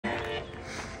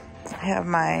I have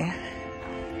my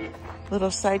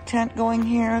little side tent going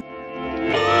here.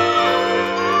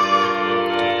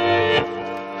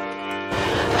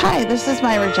 Hi, this is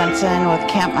Mymy Jensen with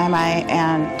Camp Mymy,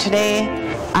 and today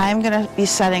I'm going to be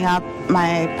setting up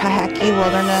my Pahaque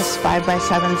Wilderness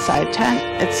 5x7 side tent.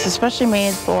 It's especially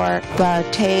made for the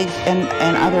Tag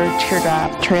and other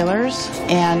Teardrop trailers,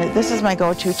 and this is my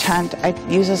go-to tent. I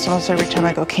use this almost every time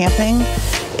I go camping.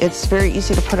 It's very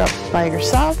easy to put up by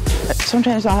yourself.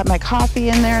 Sometimes I'll have my coffee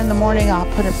in there in the morning. I'll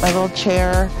put my little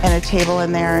chair and a table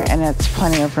in there, and it's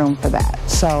plenty of room for that.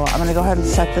 So I'm going to go ahead and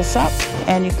set this up,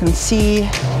 and you can see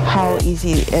how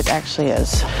easy it actually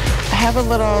is. I have a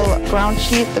little ground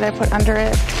sheet that I put under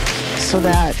it so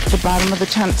that the bottom of the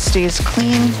tent stays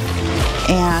clean,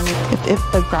 and if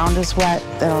the ground is wet,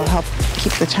 that'll help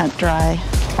keep the tent dry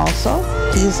also.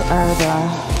 These are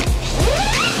the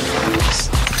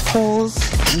poles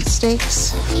and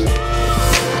stakes.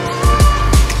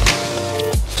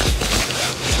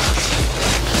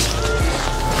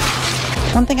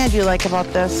 One thing I do like about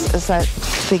this is that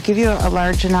they give you a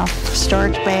large enough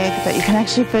storage bag that you can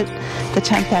actually fit the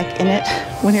tent back in it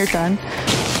when you're done.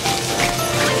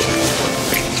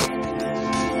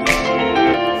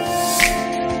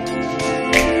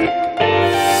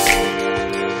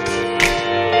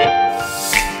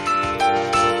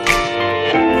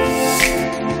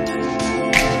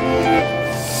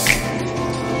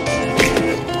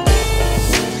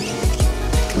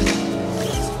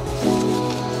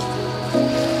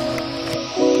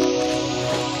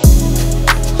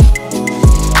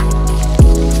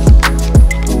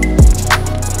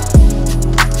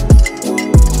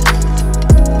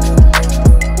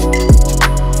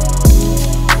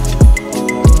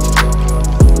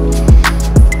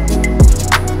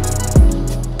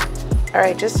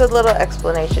 Alright, just a little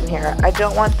explanation here. I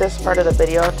don't want this part of the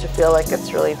video to feel like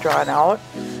it's really drawn out,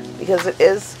 because it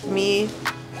is me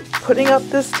putting up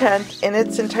this tent in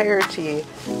its entirety,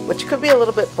 which could be a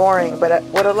little bit boring, but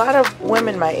what a lot of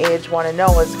women my age want to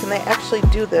know is, can they actually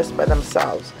do this by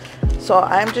themselves? So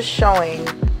I'm just showing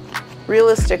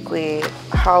realistically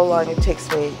how long it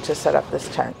takes me to set up this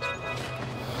tent.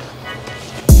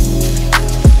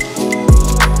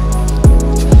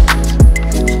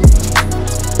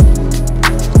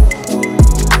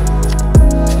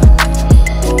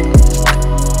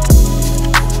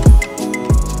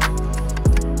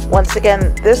 Once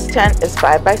again, this tent is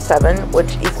 5x7,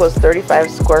 which equals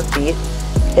 35 square feet.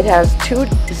 It has two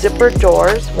zipper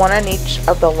doors, one on each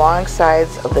of the long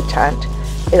sides of the tent.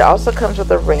 It also comes with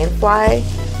a rain fly,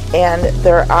 and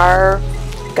there are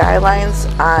guy lines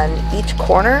on each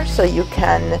corner so you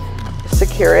can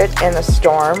secure it in a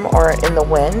storm or in the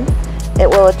wind. It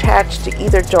will attach to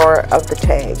either door of the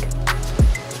tag.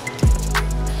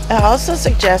 I also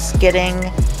suggest getting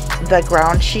the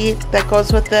ground sheet that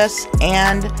goes with this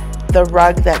and the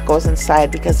rug that goes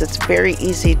inside, because it's very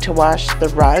easy to wash the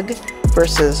rug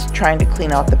versus trying to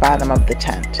clean out the bottom of the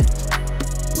tent.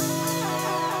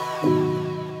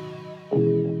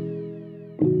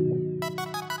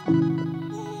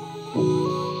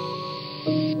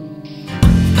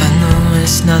 I know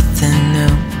it's nothing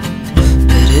new,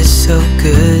 but it's so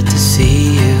good to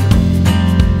see you.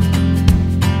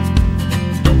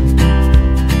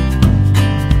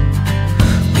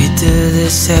 Do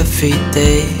this every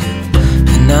day,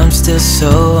 and I'm still so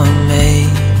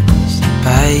amazed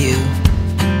by you.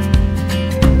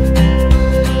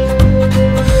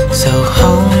 So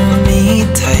hold me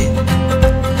tight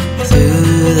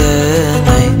through the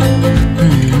night.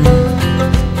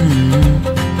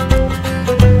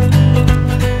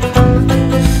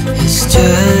 It's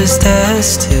just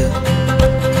us two,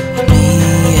 me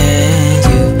and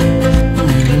you.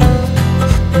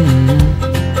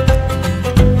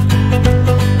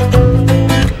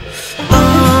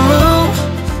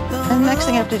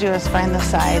 To do is find the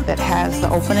side that has the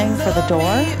opening for the door.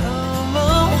 I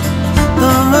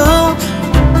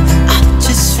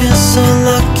just feel so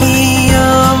lucky.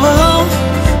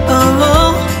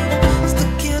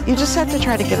 You just have to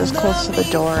try to get as close to the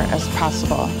door as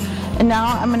possible. And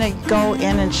now I'm going to go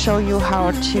in and show you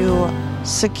how to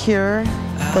secure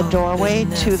the doorway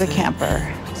to the camper.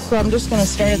 So I'm just going to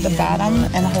start at the bottom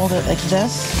and hold it like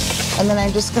this, and then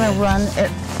I'm just going to run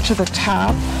it to the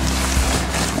top.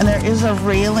 And there is a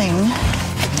railing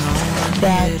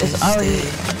that is already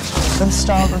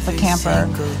installed with the camper.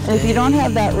 And if you don't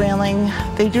have that railing,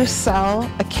 they do sell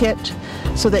a kit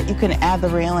so that you can add the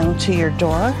railing to your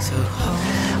door.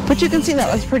 But you can see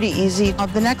that was pretty easy.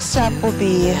 The next step will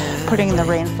be putting the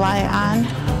rain fly on.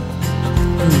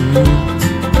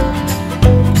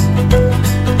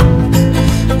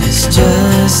 It's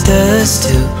just us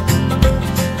two,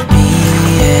 me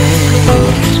and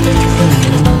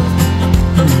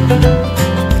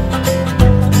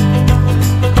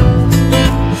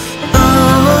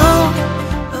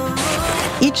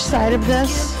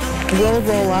will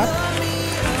roll up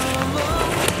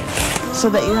so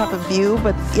that you have a view,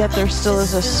 but yet there still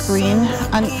is a screen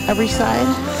on every side,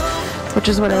 which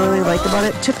is what I really like about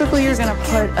it. Typically you're gonna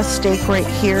put a stake right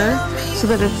here so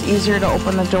that it's easier to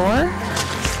open the door.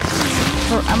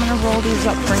 So I'm gonna roll these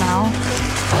up for now.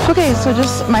 Okay, so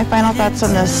just my final thoughts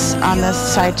on this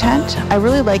side tent. I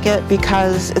really like it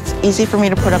because it's easy for me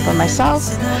to put up on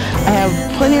myself. I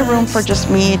have plenty of room for just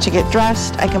me to get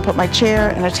dressed. I can put my chair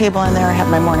and a table in there. I have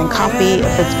my morning coffee.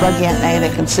 If it's buggy at night,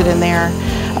 I can sit in there.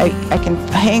 I can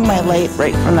hang my light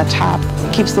right from the top.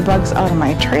 It keeps the bugs out of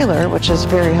my trailer, which is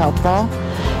very helpful,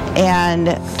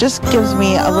 and just gives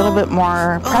me a little bit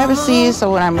more privacy.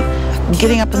 So when I'm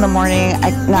getting up in the morning,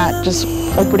 I'm not just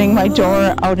opening my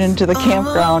door out into the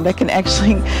campground. I can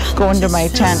actually go into my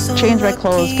tent, change my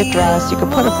clothes, get dressed. You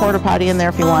could put a porta potty in there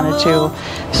if you wanted to.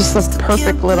 It's just the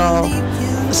perfect little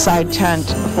side tent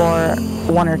for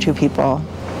 1 or 2 people.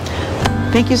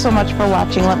 Thank you so much for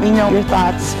watching. Let me know your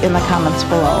thoughts in the comments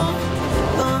below.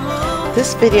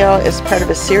 This video is part of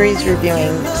a series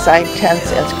reviewing side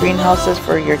tents and screen houses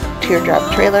for your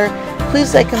teardrop trailer.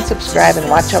 Please like and subscribe and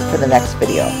watch out for the next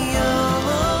video.